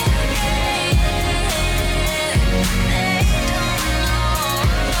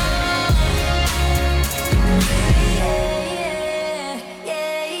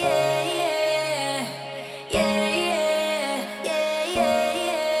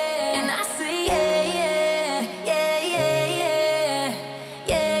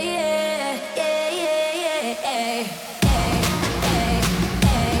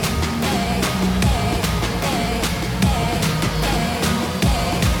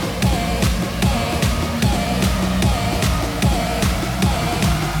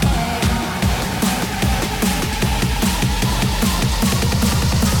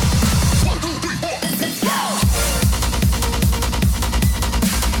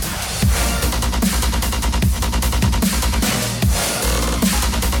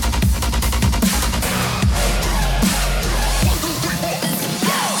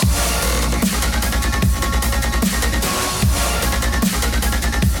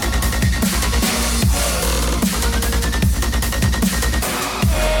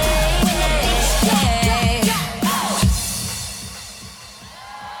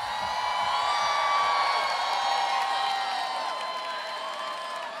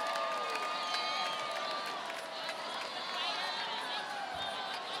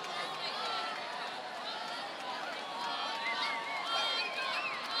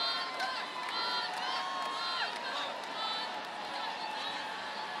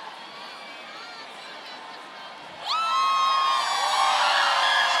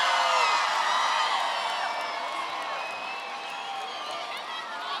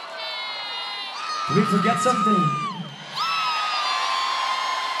 Did we forget something?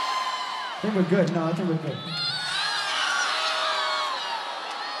 I think we're good. No, I think we're good.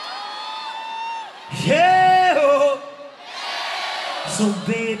 Yeah! So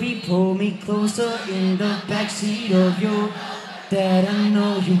baby, pull me closer in the backseat of your that I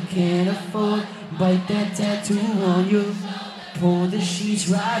know you can't afford. Bite that tattoo on you. Pull the sheets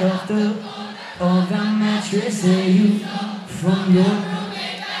right off that mattress that you from your.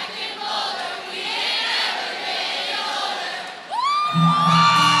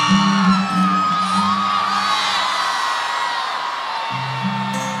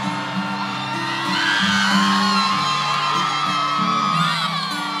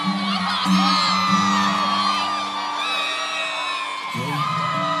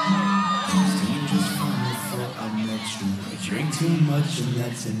 Drink too much and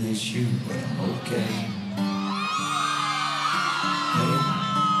that's an issue, but I'm okay. Hey,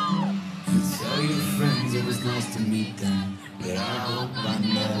 you tell your friends it was nice to meet them, but I hope I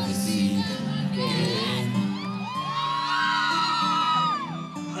never see them again.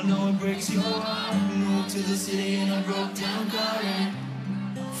 I know it breaks your heart. Moved to the city in a broke down car and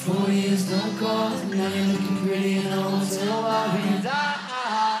 4 years no calls. Now you're looking pretty in a hotel bar and I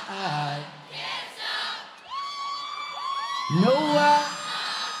no,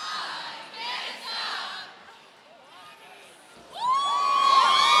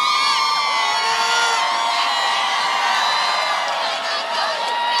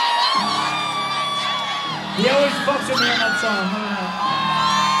 he always fucks with me on that song.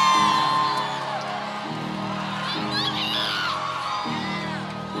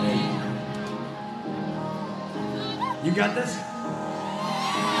 You got this?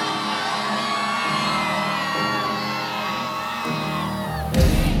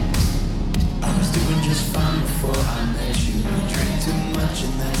 just fine before I met you. You drink too much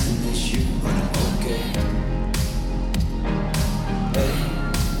and that's an issue, but I'm okay. Hey,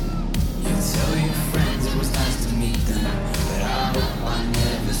 you tell your friends it was nice to meet them, but I hope I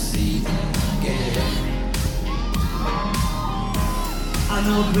never see them again. I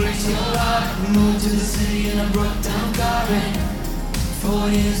know it breaks your heart. We moved to the city in a broke down car and 4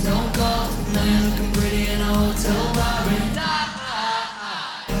 years no call. Now you're looking pretty in a hotel bar and I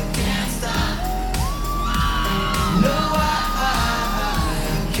can't stop. No, I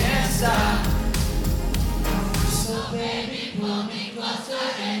can't stop. So baby, pull me closer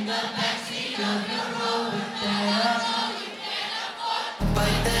in the backseat of your Rover that I know you can't afford.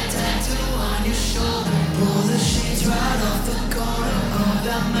 Bite that tattoo on your shoulder. Pull the sheets right off the corner of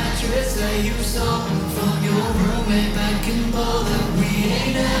that mattress that you stole from your roommate back in Boulder. We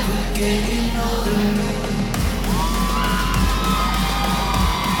ain't ever getting older.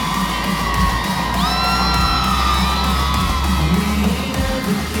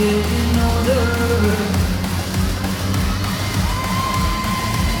 Getting older.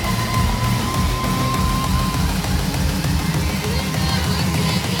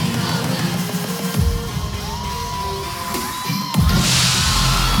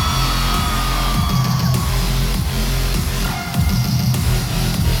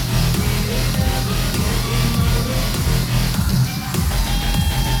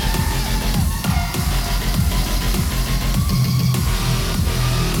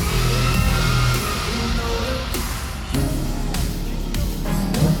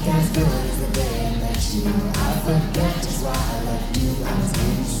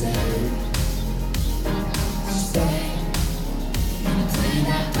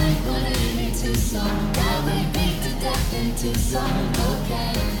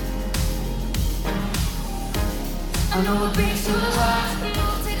 I know it breaks your heart.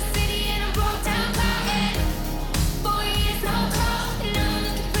 Moved to the city in a broke down car and 4 years no call. Now I'm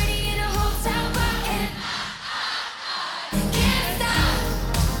looking pretty in a hotel bar and I can't stop.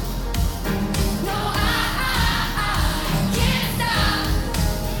 No, I can't stop.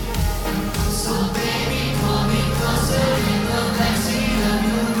 So baby, pull me closer in the backseat of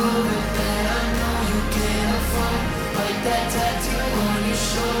your Rover that I know you can't afford. Bite that tattoo on your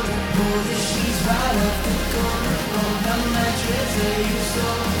shoulder. Pull the sheets right off the corner. The mattress that you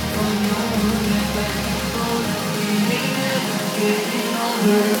stole from your roommate back in Boulder. We ain't never getting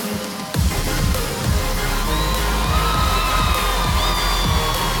older.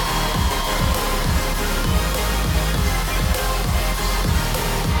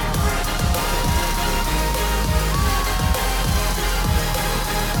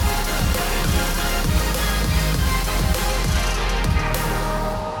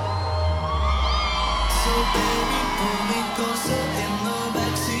 So baby, pull me closer in the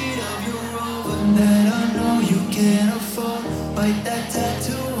backseat of your Rover that I know you can't afford. Bite that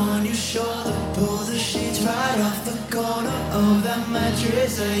tattoo on your shoulder. Pull the sheets right off the corner of that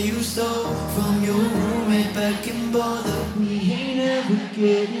mattress that you stole from your roommate back in Boulder. We ain't ever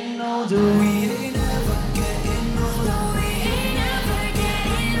getting older. We ain't ever getting older. We ain't ever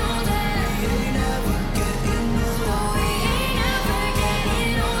getting older. We ain't ever getting older. We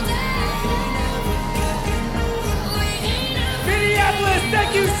ain't ever getting older. We ain't ever. Minneapolis,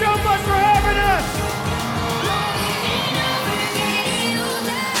 thank you so much for having us.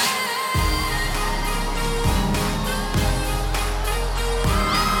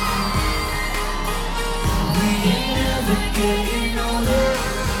 Getting older.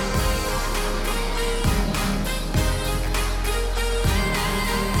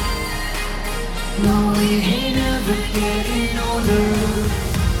 No, we ain't ever getting older.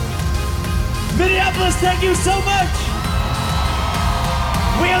 Minneapolis, thank you so much.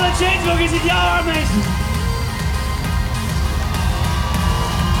 We are the Chainsmokers and y'all are amazing.